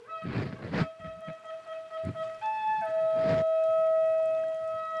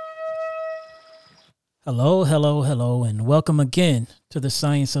Hello, hello, hello, and welcome again to the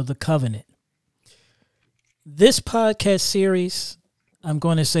Science of the Covenant. This podcast series, I'm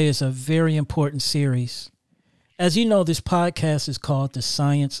going to say, is a very important series. As you know, this podcast is called the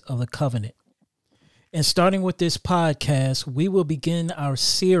Science of the Covenant. And starting with this podcast, we will begin our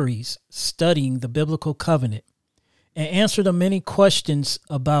series studying the biblical covenant and answer the many questions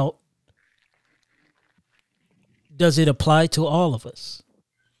about, does it apply to all of us?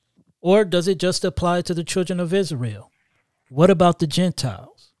 Or does it just apply to the children of Israel? What about the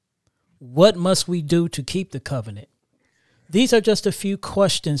Gentiles? What must we do to keep the covenant? These are just a few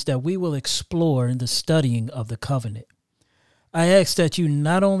questions that we will explore in the studying of the covenant. I ask that you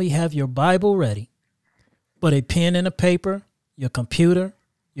not only have your Bible ready, but a pen and a paper, your computer,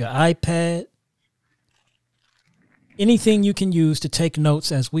 your iPad, anything you can use to take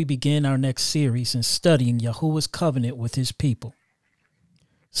notes as we begin our next series in studying Yahuwah's covenant with his people.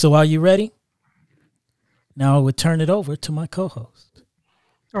 So are you ready? Now I would turn it over to my co-host.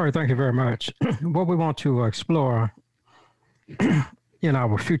 All right, thank you very much. What we want to explore in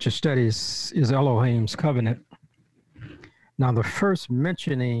our future studies is Elohim's covenant. Now, the first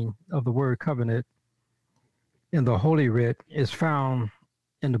mentioning of the word covenant in the Holy Writ is found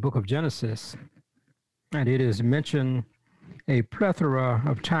in the book of Genesis, and it is mentioned a plethora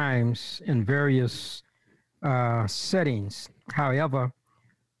of times in various settings. However,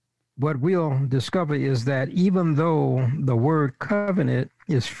 what we'll discover is that even though the word covenant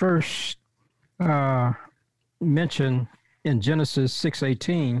is first mentioned in Genesis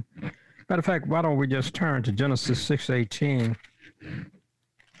 6:18, matter of fact, why don't we just turn to Genesis 6:18?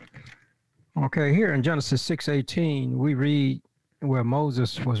 Okay, here in Genesis 6:18, we read where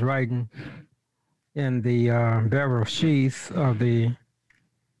Moses was writing in the bearer sheath of the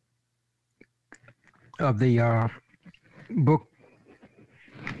book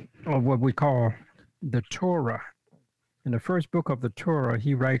of what we call the Torah. In the first book of the Torah,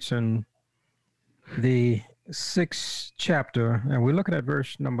 he writes in the 6th chapter, and we're looking at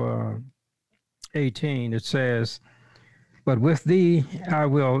verse number 18. It says, "But with thee I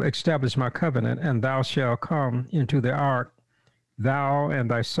will establish my covenant, and thou shalt come into the ark, thou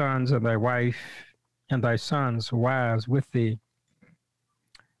and thy sons and thy wife and thy sons' wives with thee."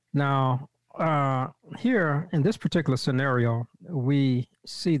 Now, here in this particular scenario, we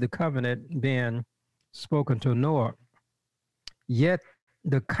see the covenant being spoken to Noah. Yet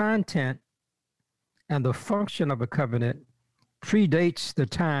the content and the function of a covenant predates the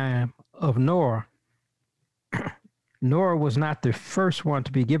time of Noah. Noah was not the first one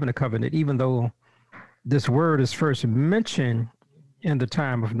to be given a covenant, even though this word is first mentioned in the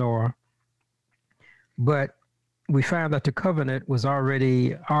time of Noah. But we found that the covenant was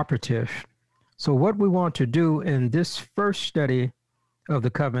already operative. So what we want to do in this first study of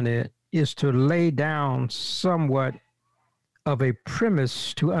the covenant is to lay down somewhat of a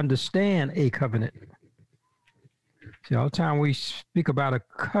premise to understand a covenant. See, all the time we speak about a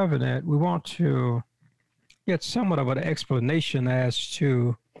covenant, we want to get somewhat of an explanation as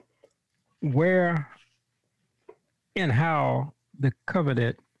to where and how the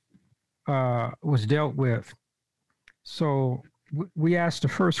covenant was dealt with. So we asked the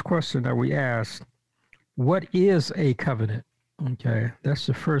first question that we asked, what is a covenant? Okay, that's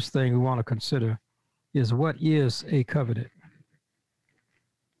the first thing we want to consider, is what is a covenant?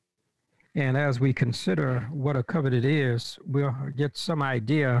 And as we consider what a covenant is, we'll get some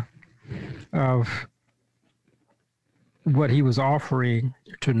idea of what he was offering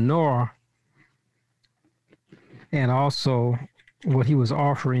to Noah, and also what he was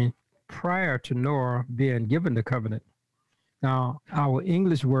offering prior to Noah being given the covenant. Now, our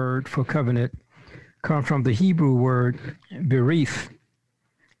English word for covenant comes from the Hebrew word berith.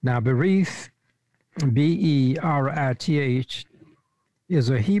 Now, berith, berith, is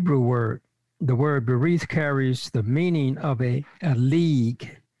a Hebrew word. The word berith carries the meaning of a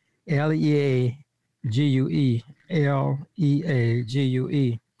league, League, League,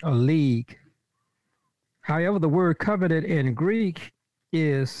 a league. However, the word covenant in Greek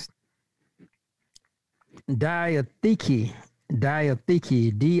is diatheke,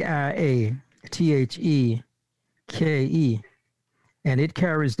 Diatheke, and it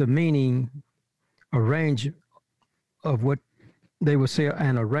carries the meaning of what they would say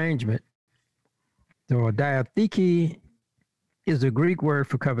an arrangement. So diatheke is the Greek word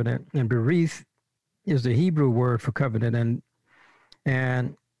for covenant, and berith is the Hebrew word for covenant.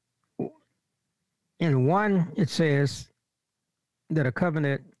 And in one, it says that a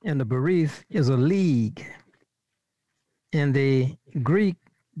covenant in the berith is a league. In the Greek,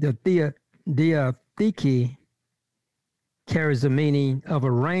 the diatheke carries the meaning of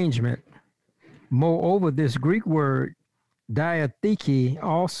arrangement. Moreover, this Greek word diatheke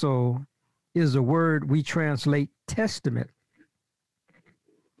also is a word we translate testament,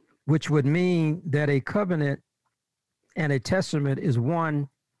 which would mean that a covenant and a testament is one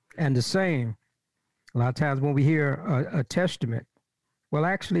and the same. A lot of times when we hear a testament, well,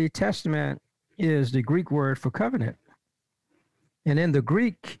 actually, testament is the Greek word for covenant. And in the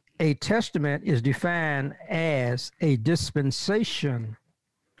Greek, a testament is defined as a dispensation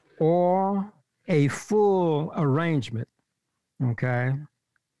or a full arrangement. Okay.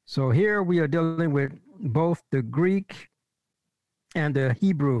 So here we are dealing with both the Greek and the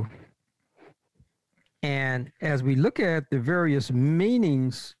Hebrew. And as we look at the various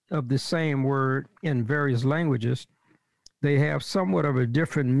meanings of the same word in various languages, they have somewhat of a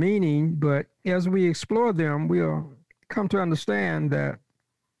different meaning. But as we explore them, we'll come to understand that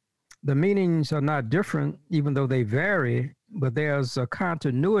the meanings are not different, even though they vary, but there's a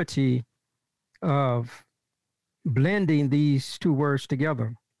continuity of blending these two words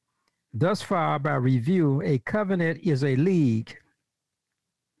together. Thus far, by review, a covenant is a league,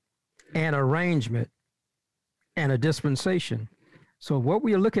 an arrangement, and a dispensation. So what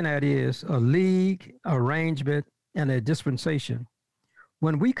we are looking at is a league, arrangement, and a dispensation.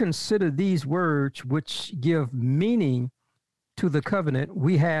 When we consider these words which give meaning to the covenant,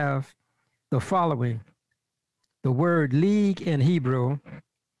 we have the following. The word league in Hebrew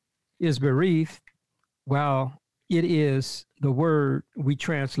is berith, while it is the word we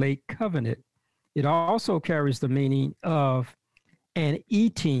translate covenant. It also carries the meaning of an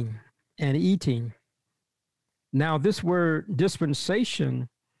eating. Now, this word dispensation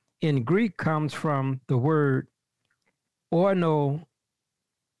in Greek comes from the word oikonomia,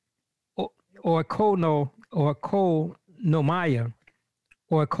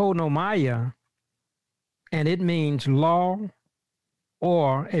 and it means law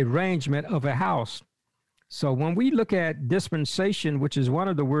or arrangement of a house. So when we look at dispensation, which is one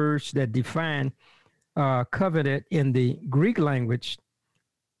of the words that define covenant in the Greek language,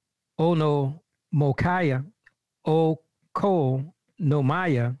 onomokaya, okonomia.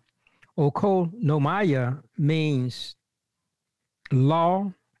 Okonomia means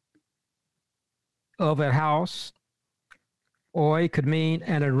law of a house, or it could mean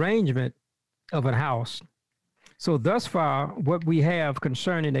an arrangement of a house. So thus far, what we have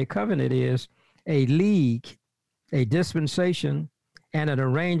concerning a covenant is a league, a dispensation, and an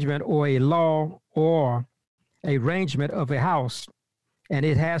arrangement or a law or arrangement of a house. And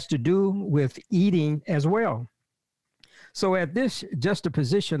it has to do with eating as well. So at this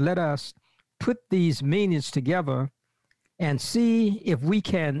juxtaposition, let us put these meanings together and see if we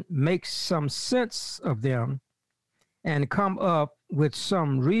can make some sense of them and come up with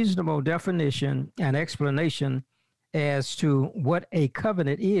some reasonable definition and explanation as to what a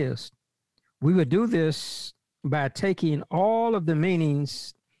covenant is. We would do this by taking all of the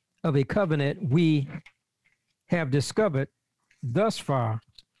meanings of a covenant we have discovered thus far.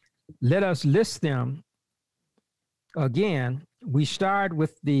 Let us list them. Again, we start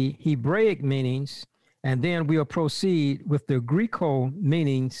with the Hebraic meanings, and then we'll proceed with the Greco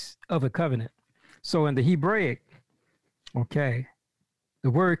meanings of a covenant. So in the Hebraic, okay, the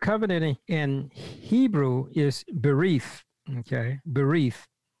word covenant in Hebrew is berith, okay, berith.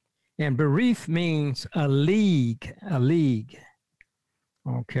 And berith means a league,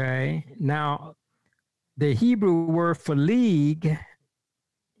 okay. Now, the Hebrew word for league,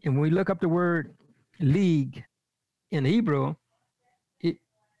 and when we look up the word league in Hebrew, it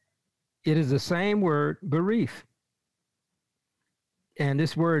is the same word, berith. And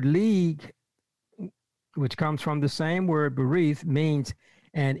this word league, which comes from the same word, berith, means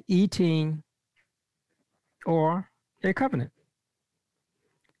an eating or a covenant.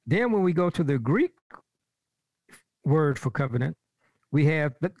 Then when we go to the Greek word for covenant, we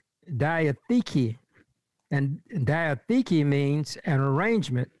have diatheke. And diatheke means an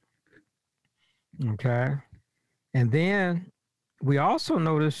arrangement. Okay. And then we also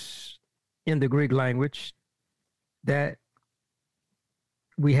notice in the Greek language that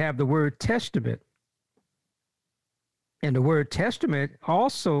we have the word testament. And the word testament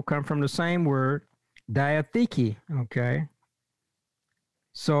also comes from the same word, diatheke. Okay.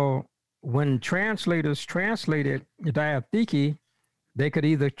 So when translators translated diatheke, they could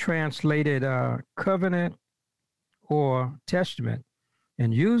either translate it covenant or testament.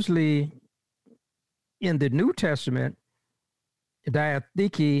 And usually in the New Testament,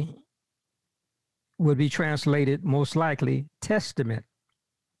 diatheke would be translated most likely testament.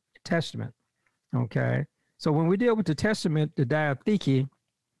 Okay. So when we deal with the testament, the diatheke,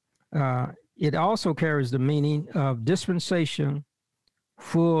 it also carries the meaning of dispensation,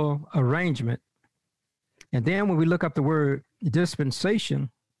 full arrangement, And then when we look up the word dispensation,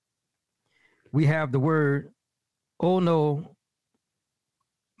 we have the word onomaya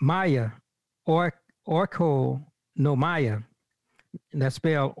or orkonomia, and that's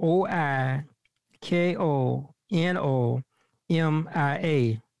spelled Oikonomia.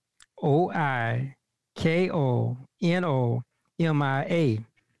 Oikonomia.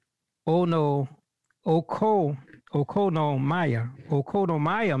 Ono Okonomia.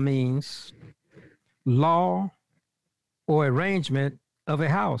 Okonomia means law or arrangement of a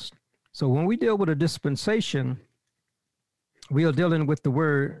house. So when we deal with a dispensation, we are dealing with the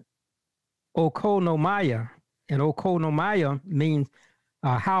word Okonomia. And Okonomia means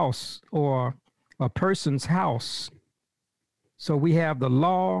a house or a person's house. So we have the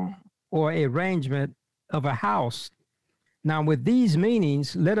law or arrangement of a house. Now, with these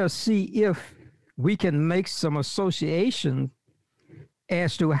meanings, let us see if we can make some association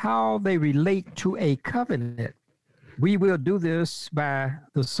as to how they relate to a covenant. We will do this by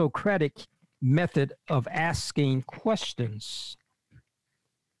the Socratic method of asking questions.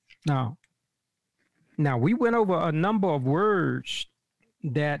 Now, we went over a number of words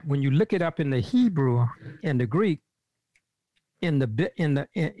that when you look it up in the Hebrew and the Greek,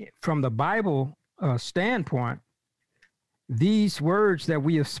 from the Bible standpoint, these words that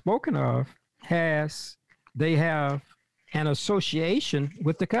we have spoken of they have an association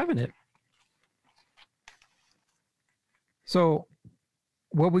with the covenant. So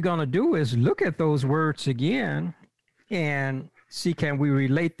what we're going to do is look at those words again and see, can we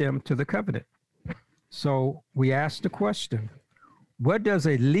relate them to the covenant? So we ask the question, what does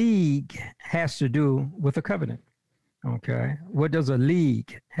a league has to do with a covenant? Okay. What does a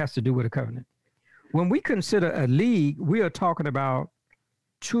league has to do with a covenant? When we consider a league, we are talking about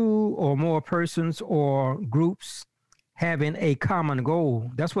two or more persons or groups having a common goal.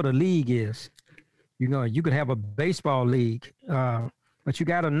 That's what a league is. You know, you could have a baseball league, but you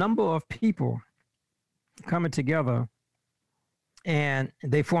got a number of people coming together and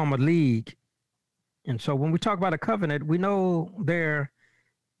they form a league. And so when we talk about a covenant, we know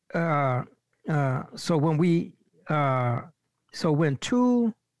so when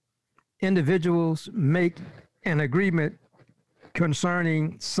two individuals make an agreement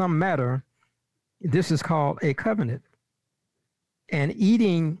concerning some matter, this is called a covenant. And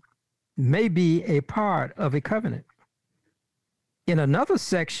eating may be a part of a covenant. In another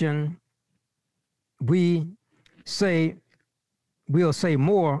section, we'll say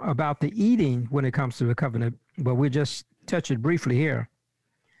more about the eating when it comes to the covenant, but we'll just touch it briefly here.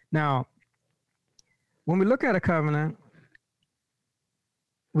 Now, when we look at a covenant,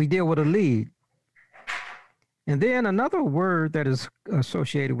 we deal with a league. And then another word that is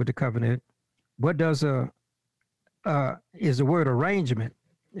associated with the covenant, is the word arrangement.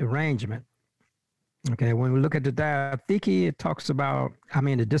 Arrangement. Okay, when we look at the diatheke,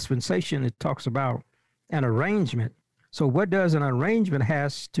 the dispensation, it talks about an arrangement. So what does an arrangement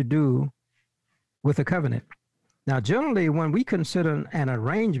has to do with a covenant? Now, generally, when we consider an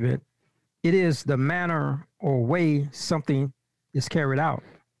arrangement, it is the manner or way something is carried out.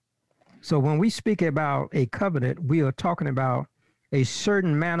 So when we speak about a covenant, we are talking about a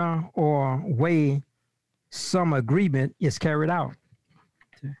certain manner or way some agreement is carried out.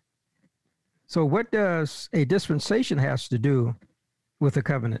 So what does a dispensation has to do with a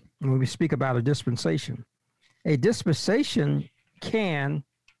covenant when we speak about a dispensation? A dispensation can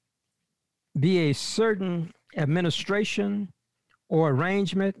be a certain administration or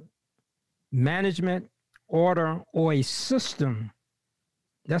arrangement, management, order, or a system.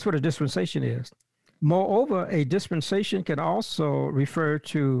 That's what a dispensation is. Moreover, a dispensation can also refer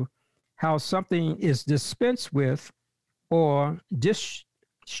to how something is dispensed with or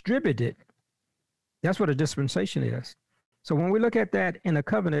distributed. That's what a dispensation is. So when we look at that in a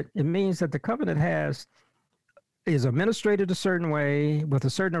covenant, it means that the covenant is administrated a certain way with a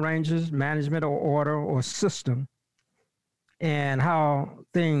certain arrangement, management, or order or system, and how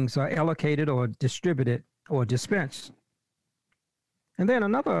things are allocated or distributed or dispensed. And then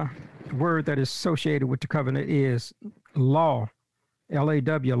another word that is associated with the covenant is law,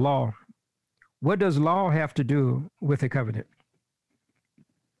 L-A-W, law. What does law have to do with a covenant?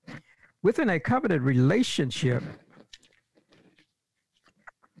 Within a covenant relationship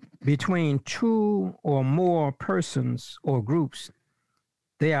between two or more persons or groups,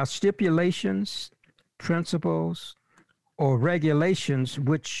 there are stipulations, principles, or regulations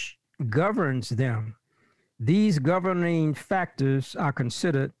which governs them. These governing factors are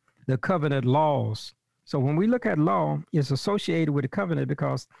considered the covenant laws. So when we look at law, it's associated with the covenant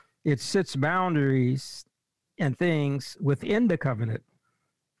because it sets boundaries and things within the covenant.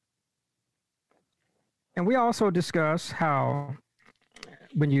 And we also discuss how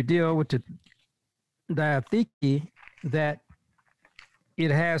when you deal with the diatheke, that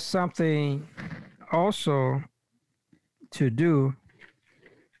it has something also to do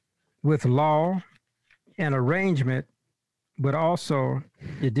with law and arrangement, but also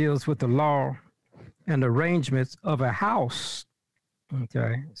it deals with the law and arrangements of a house.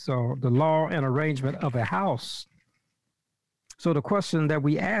 Okay, so the law and arrangement of a house. So the question that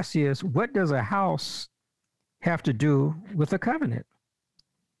we ask is, what does a house have to do with a covenant?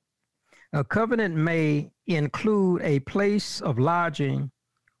 A covenant may include a place of lodging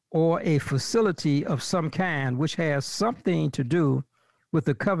or a facility of some kind which has something to do with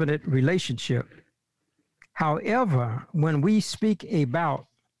the covenant relationship. However, when we speak about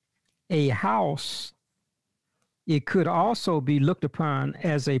a house, it could also be looked upon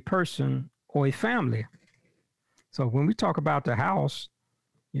as a person or a family. So when we talk about the house,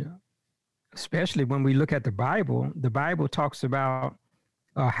 you know, especially when we look at the Bible talks about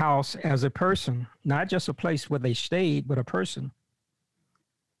a house as a person, not just a place where they stayed, but a person.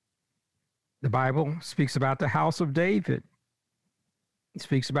 The Bible speaks about the house of David. It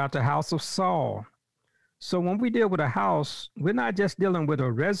speaks about the house of Saul. So when we deal with a house, we're not just dealing with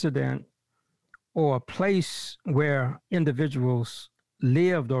a resident or a place where individuals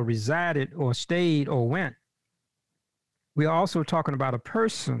lived or resided or stayed or went. We're also talking about a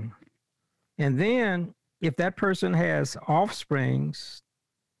person. And then if that person has offsprings,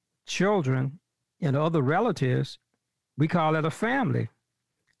 children, and other relatives, we call it a family.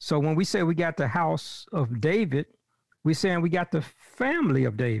 So when we say we got the house of David, we're saying we got the family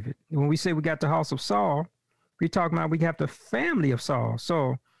of David. When we say we got the house of Saul, we're talking about we have the family of Saul.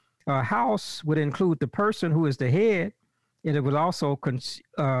 So a house would include the person who is the head, and it would also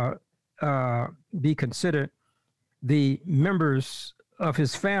be considered the members of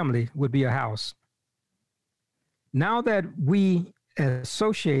his family would be a house. Now that we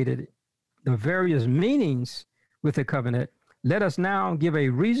associated the various meanings with a covenant, let us now give a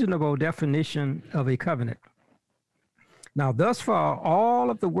reasonable definition of a covenant. Now, thus far, all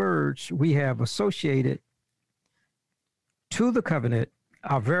of the words we have associated to the covenant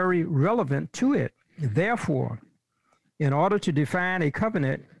are very relevant to it. Therefore, in order to define a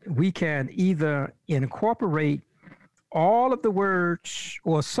covenant, we can either incorporate all of the words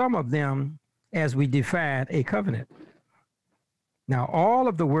or some of them as we define a covenant. Now, all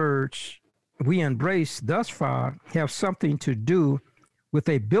of the words we embrace thus far have something to do with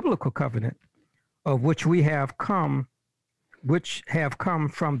a biblical covenant of which have come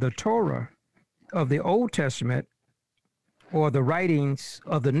from the Torah of the Old Testament or the writings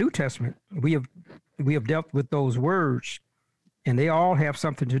of the New Testament. We have dealt with those words, and they all have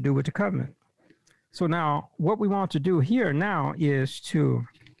something to do with the covenant. So now what we want to do here now is to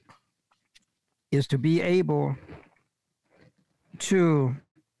be able to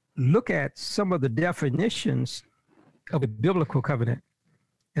look at some of the definitions of a biblical covenant.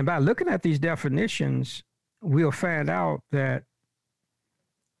 And by looking at these definitions, we'll find out that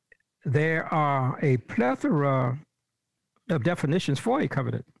there are a plethora of definitions for a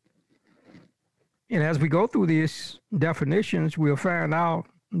covenant. And as we go through these definitions, we'll find out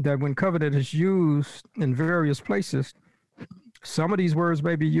that when covenant is used in various places, some of these words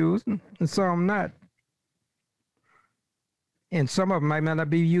may be used and some not. And some of them might not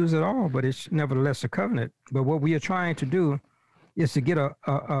be used at all, but it's nevertheless a covenant. But what we are trying to do is to get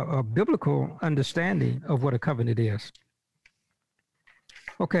a biblical understanding of what a covenant is.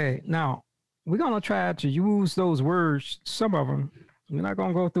 Okay, now we're going to try to use those words, some of them. We're not going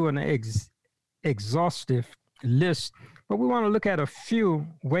to go through an exhaustive list, but we want to look at a few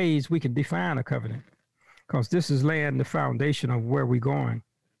ways we can define a covenant, because this is laying the foundation of where we're going.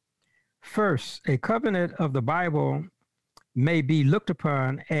 First, a covenant of the Bible may be looked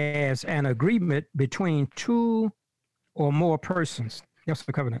upon as an agreement between two or more persons. That's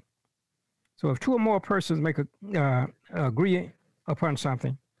the covenant. So if two or more persons make agree upon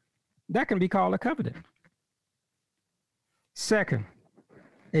something, that can be called a covenant. Second,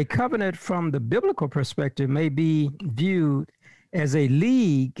 a covenant from the biblical perspective may be viewed as a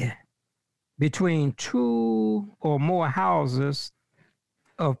league between two or more houses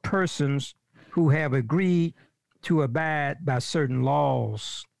of persons who have agreed to abide by certain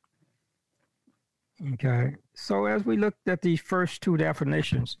laws. Okay, so as we looked at these first two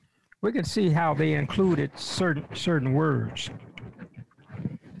definitions, we can see how they included certain words.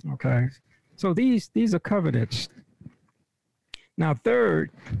 Okay, so these are covenants. Now,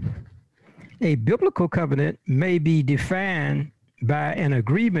 third, a biblical covenant may be defined by an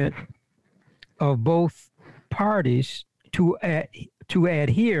agreement of both parties to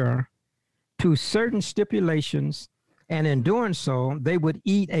adhere to certain stipulations, and in doing so, they would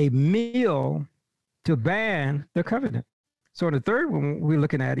eat a meal to ban the covenant. So the third one we're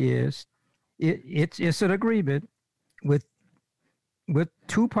looking at is it's an agreement with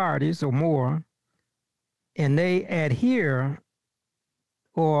two parties or more, and they adhere,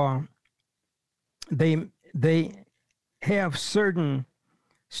 or they have certain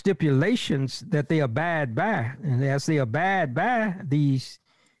stipulations that they abide by, and as they abide by these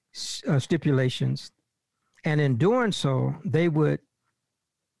stipulations, and in doing so, they would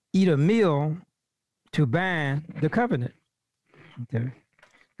eat a meal to bind the covenant. Okay.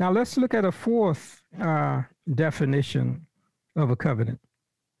 Now let's look at a fourth definition of a covenant.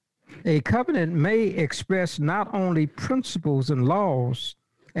 A covenant may express not only principles and laws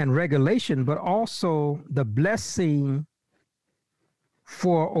and regulation, but also the blessing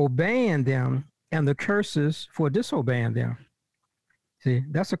for obeying them and the curses for disobeying them. See,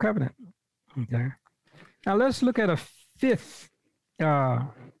 that's a covenant. Okay. Now let's look at a fifth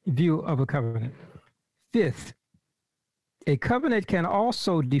view of a covenant. Fifth, a covenant can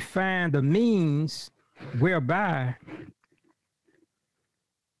also define the means whereby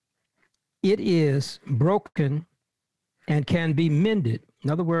it is broken and can be mended.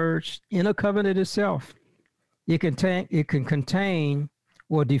 In other words, in a covenant itself, it can contain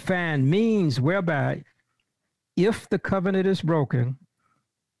or define means whereby if the covenant is broken,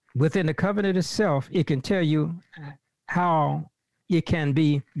 within the covenant itself, it can tell you how it can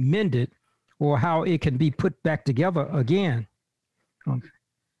be mended or how it can be put back together again.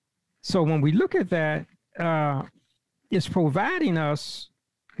 So when we look at that, it's providing us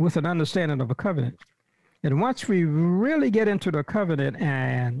with an understanding of a covenant. And once we really get into the covenant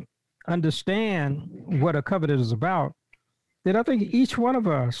and understand what a covenant is about, then I think each one of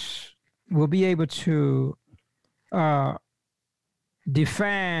us will be able to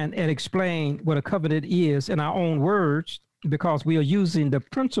define and explain what a covenant is in our own words, because we are using the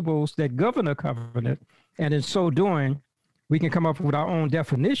principles that govern a covenant. And in so doing, we can come up with our own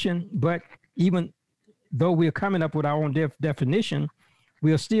definition. But even though we're coming up with our own definition,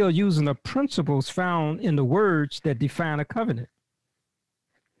 we are still using the principles found in the words that define a covenant.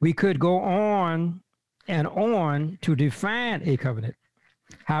 We could go on and on to define a covenant.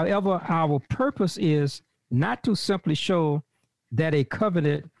 However, our purpose is not to simply show that a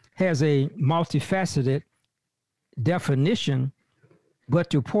covenant has a multifaceted definition, but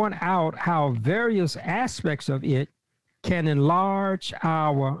to point out how various aspects of it can enlarge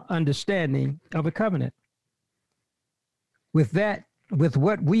our understanding of a covenant. With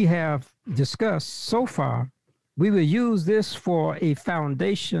what we have discussed so far, we will use this for a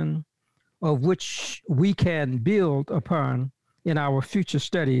foundation of which we can build upon in our future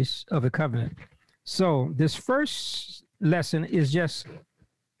studies of a covenant. So this first lesson is just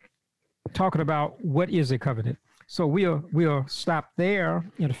talking about what is a covenant. So we'll stop there.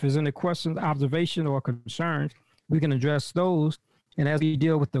 And if there's any questions, observation, or concerns, we can address those. And as we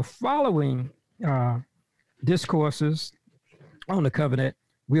deal with the following discourses on the covenant,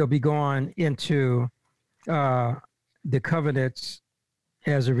 we'll be going into the covenants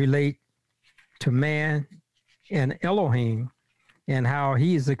as it relate to man and Elohim, and how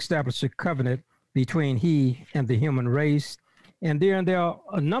he has established a covenant between he and the human race. And then there are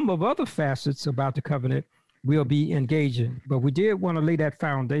a number of other facets about the covenant we'll be engaging. But we did want to lay that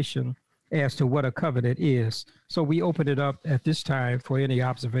foundation as to what a covenant is. So we open it up at this time for any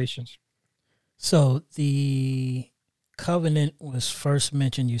observations. So the covenant was first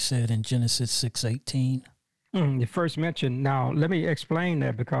mentioned, you said, in Genesis 6:18. The first mention. Now, let me explain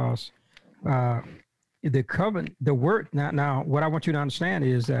that, because the covenant, the word, now, what I want you to understand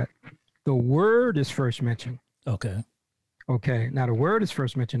is that the word is first mentioned. Okay. Okay. Now, the word is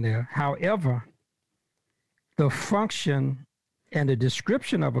first mentioned there. However, the function and the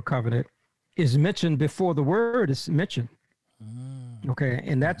description of a covenant is mentioned before the word is mentioned. Okay.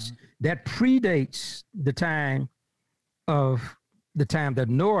 And that predates the time that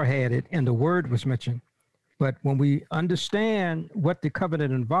Noah had it and the word was mentioned. But when we understand what the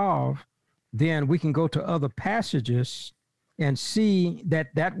covenant involved, then we can go to other passages and see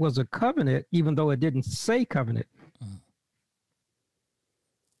that that was a covenant, even though it didn't say covenant.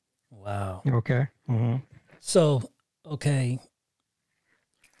 Wow. Okay. Mm-hmm. So, okay.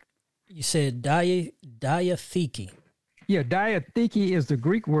 You said diatheke. Yeah, diatheke is the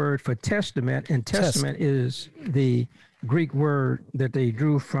Greek word for testament, and testament is the Greek word that they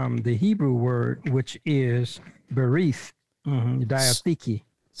drew from the Hebrew word, which is berith, diatheke.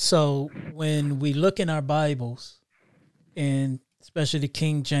 So when we look in our Bibles, and especially the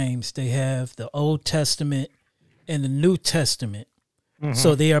King James, they have the Old Testament and the New Testament.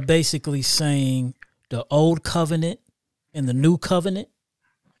 So they are basically saying the old covenant and the new covenant.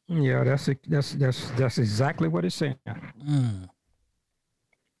 Yeah, that's exactly what it's saying.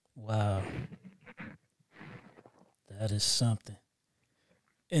 Wow, that is something.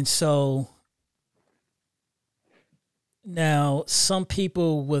 And so now some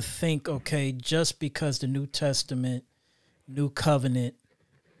people would think, okay, just because the New Testament, New Covenant,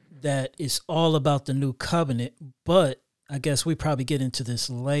 that is all about the New Covenant, but I guess we probably get into this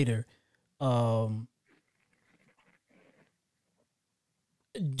later.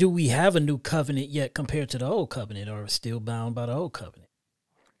 Do we have a new covenant yet compared to the old covenant, or are we still bound by the old covenant?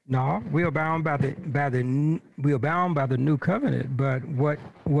 No, we are bound by we are bound by the new covenant. But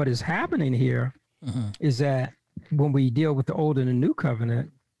what is happening here is that when we deal with the old and the new covenant,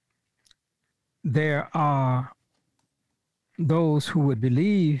 there are those who would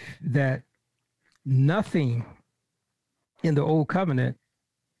believe that nothing in the old covenant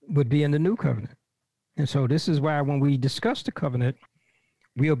would be in the new covenant. And so this is why when we discuss the covenant,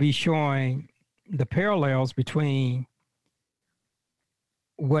 we'll be showing the parallels between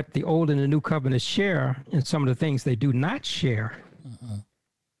what the old and the new covenant share and some of the things they do not share.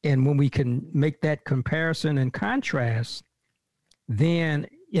 And when we can make that comparison and contrast, then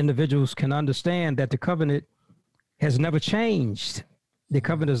individuals can understand that the covenant has never changed. The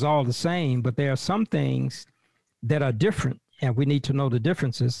covenant is all the same, but there are some things that are different, and we need to know the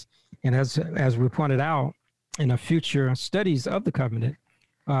differences. And as we pointed out in the future studies of the covenant,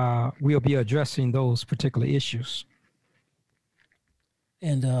 we'll be addressing those particular issues.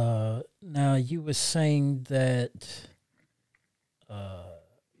 And now you were saying that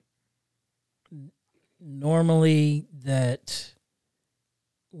normally that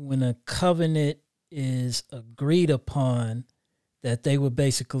when a covenant is agreed upon, that they would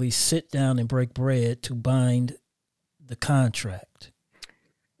basically sit down and break bread to bind the contract.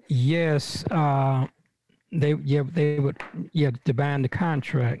 Yes, they would to bind the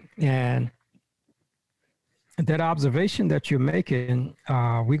contract. And that observation that you're making,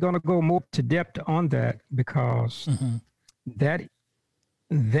 we're going to go more to depth on that, because that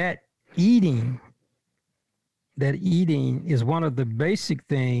eating is one of the basic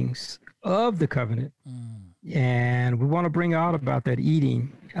things of the covenant. And we want to bring out about that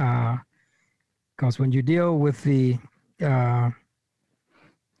eating, because when you deal with the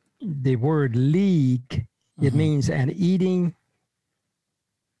word league, it means an eating.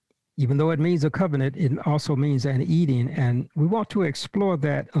 Even though it means a covenant, it also means an eating. And we want to explore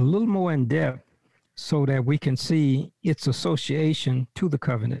that a little more in depth so that we can see its association to the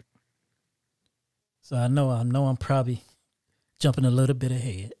covenant. So I know I'm probably jumping a little bit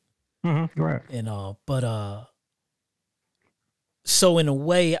ahead. Right. And but so in a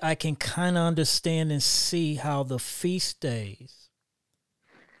way I can kind of understand and see how the feast days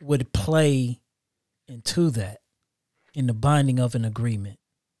would play into that, in the binding of an agreement.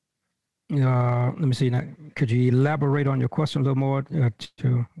 Let me see. Now, could you elaborate on your question a little more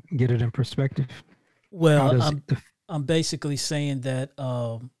to get it in perspective? Well, I'm basically saying that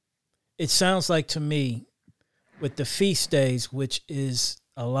it sounds like to me with the feast days, which is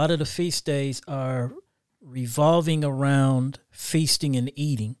a lot of the feast days are revolving around feasting and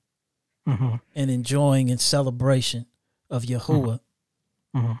eating and enjoying and celebration of Yahuwah.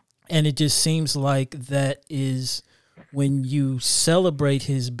 And it just seems like that is when you celebrate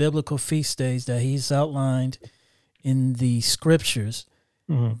his biblical feast days that he's outlined in the scriptures,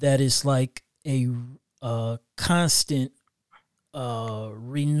 that is like a constant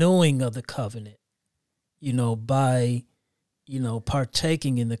renewing of the covenant, by,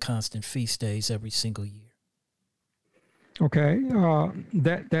 partaking in the constant feast days every single year. Okay,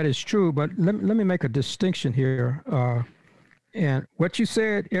 that is true, but let me make a distinction here. And what you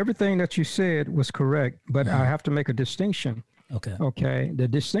said, everything that you said was correct, but I have to make a distinction. Okay. The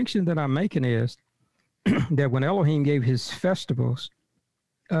distinction that I'm making is that when Elohim gave his festivals,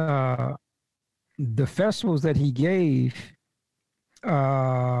 the festivals that he gave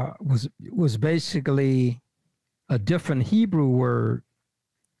was basically a different Hebrew word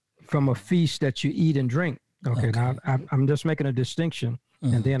from a feast that you eat and drink. Okay. Now I'm just making a distinction,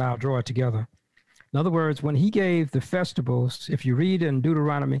 and then I'll draw it together. In other words, when he gave the festivals, if you read in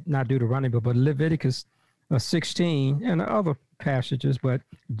not Deuteronomy, but Leviticus 16 and other passages, but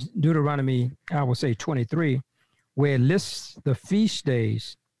Deuteronomy, I would say 23, where it lists the feast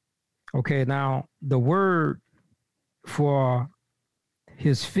days. Okay, now the word for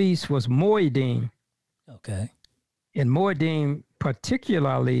his feast was Moedim. Okay. And Moedim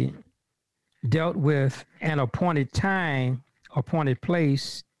particularly dealt with an appointed time, appointed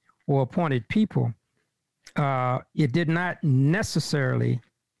place, or appointed people. it did not necessarily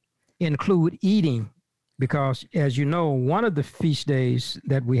include eating, because, as you know, one of the feast days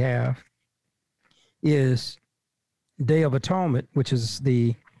that we have is Day of Atonement, which is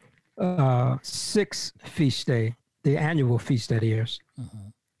the sixth feast day, the annual feast that is.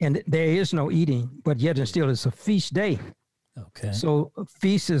 And there is no eating, but yet and still it's a feast day. Okay. So a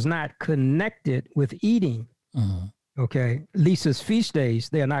feast is not connected with eating. Okay. Lisa's feast days,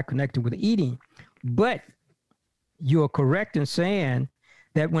 they are not connected with eating. But you're correct in saying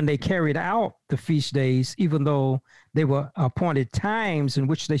that when they carried out the feast days, even though they were appointed times in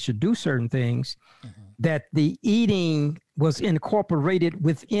which they should do certain things, that the eating was incorporated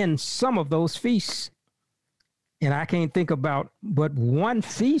within some of those feasts. And I can't think about but one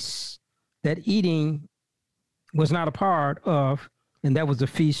feast that eating was not a part of, and that was the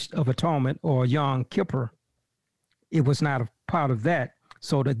Feast of Atonement, or Yom Kippur. It was not a part of that.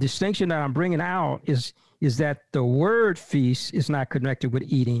 So the distinction that I'm bringing out is that the word feast is not connected with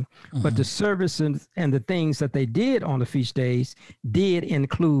eating, but the service and the things that they did on the feast days did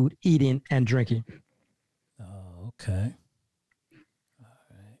include eating and drinking. Oh, okay. All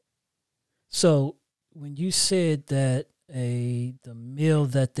right. So when you said that the meal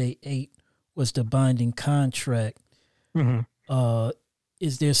that they ate was the binding contract,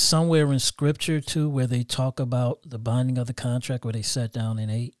 is there somewhere in scripture too where they talk about the binding of the contract, where they sat down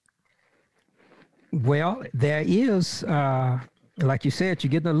and ate? Well, there is, like you said,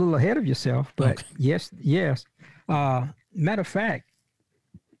 you're getting a little ahead of yourself, but Okay. yes. Matter of fact,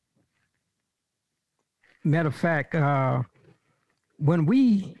 when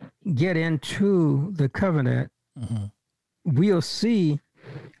we get into the covenant, we'll see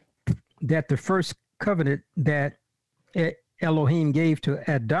that the first covenant that Elohim gave to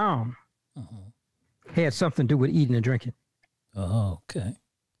Adam had something to do with eating and drinking. Oh, okay.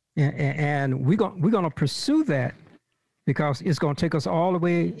 And we're going to pursue that, because it's going to take us all the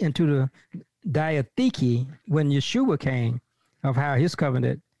way into the diatheke when Yeshua came, of how his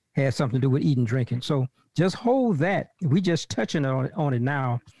covenant had something to do with eating and drinking. So just hold that. We just touching on it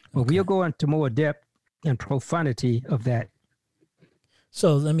now, but we'll go into more depth and profundity of that.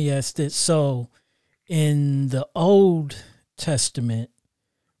 So let me ask this. So in the Old Testament,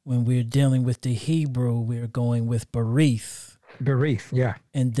 when we're dealing with the Hebrew, we're going with Berith. Berith, yeah.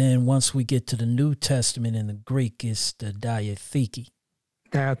 And then once we get to the New Testament in the Greek, it's the diatheke.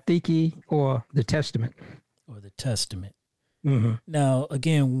 Diatheke, or the Testament. Or the Testament. Now,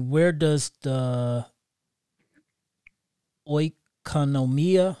 again, where does the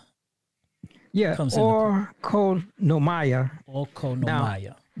oikonomia comes or konomaya.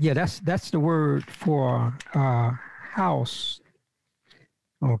 Oikonomia. Yeah, that's the word for house.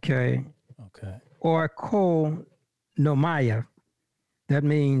 Okay. Or konomaya. That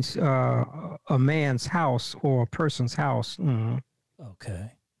means a man's house or a person's house.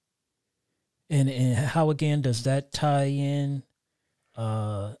 Okay. And how, again, does that tie in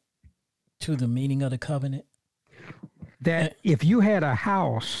to the meaning of the covenant? That if you had a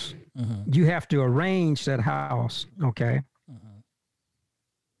house, you have to arrange that house, okay?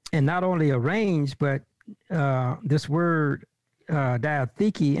 And not only arrange, but this word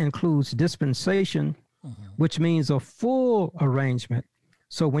diatheke includes dispensation, which means a full arrangement.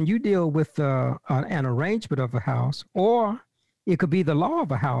 So when you deal with an arrangement of a house, or it could be the law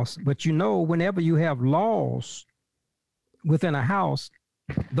of a house, but whenever you have laws within a house,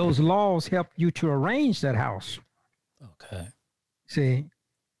 those laws help you to arrange that house. Okay. See?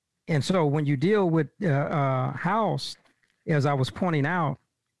 And so when you deal with house, as I was pointing out,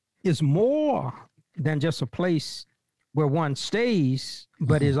 is more than just a place where one stays,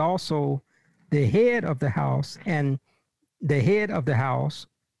 but is also the head of the house. And the head of the house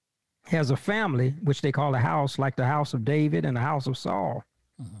has a family, which they call a house, like the house of David and the house of Saul.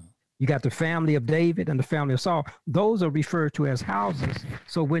 You got the family of David and the family of Saul. Those are referred to as houses.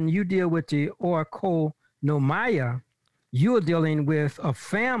 So when you deal with the oikonomia, you're dealing with a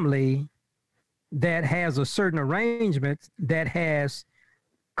family that has a certain arrangement that has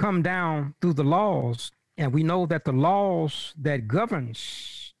come down through the laws. And we know that the laws that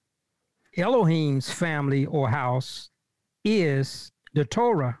governs Elohim's family or house is the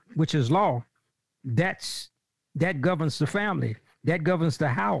Torah, which is law. That governs the family. That governs the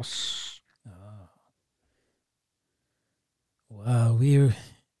house. Wow, we're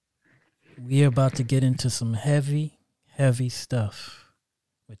about to get into some heavy stuff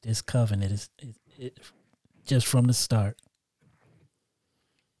with this covenant. It just from the start.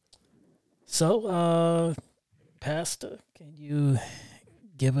 So, Pastor, can you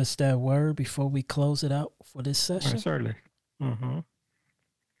give us that word before we close it out for this session? Certainly. Our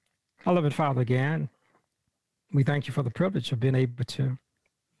loving Father, again, We thank you for the privilege of being able to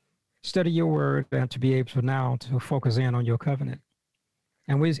study your word and to be able to now to focus in on your covenant.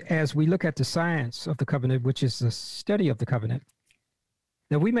 And as we look at the science of the covenant, which is the study of the covenant,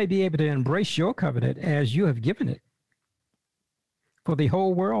 that we may be able to embrace your covenant as you have given it. For the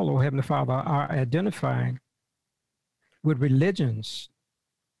whole world, O Heavenly Father, are identifying with religions.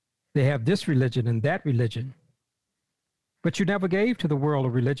 They have this religion and that religion. But you never gave to the world a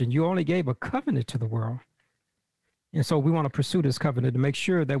religion. You only gave a covenant to the world. And so we want to pursue this covenant to make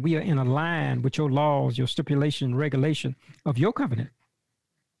sure that we are in a line with your laws, your stipulation, regulation of your covenant.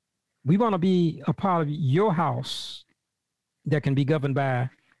 We want to be a part of your house that can be governed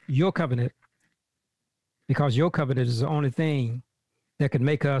by your covenant, because your covenant is the only thing that can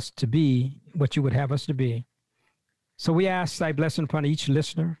make us to be what you would have us to be. So we ask thy blessing upon each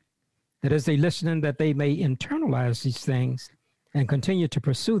listener, that as they listen, that they may internalize these things and continue to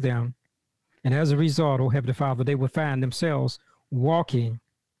pursue them. And as a result, O Heavenly Father, they will find themselves walking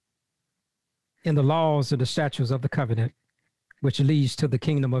in the laws and the statutes of the covenant, which leads to the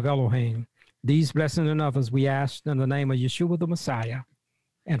kingdom of Elohim. These blessings and others we ask in the name of Yeshua the Messiah.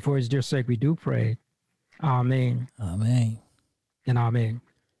 And for his dear sake, we do pray. Amen. Amen. And amen.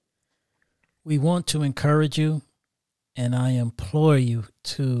 We want to encourage you, and I implore you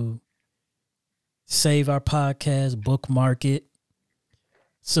to save our podcast, bookmark it,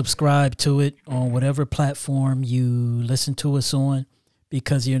 subscribe to it on whatever platform you listen to us on,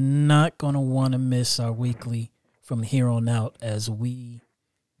 because you're not going to want to miss our weekly from here on out as we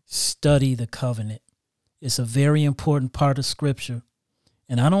study the covenant. It's a very important part of Scripture.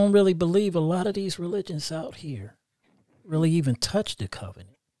 And I don't really believe a lot of these religions out here really even touch the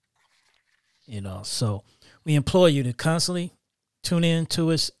covenant. So we implore you to constantly tune in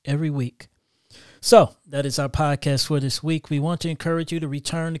to us every week. So that is our podcast for this week. We want to encourage you to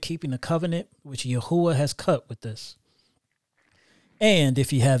return to keeping the covenant which Yahuwah has cut with us. And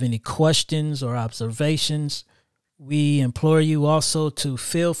if you have any questions or observations, we implore you also to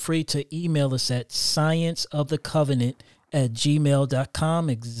feel free to email us at scienceofthecovenant@gmail.com,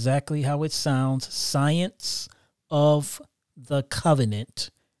 exactly how it sounds,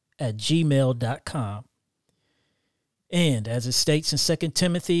 scienceofthecovenant@gmail.com. And as it states in 2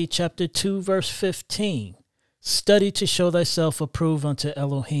 Timothy chapter 2, verse 15, study to show thyself approved unto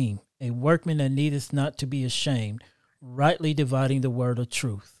Elohim, a workman that needeth not to be ashamed, rightly dividing the word of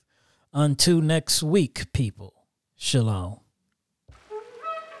truth. Until next week, people. Shalom.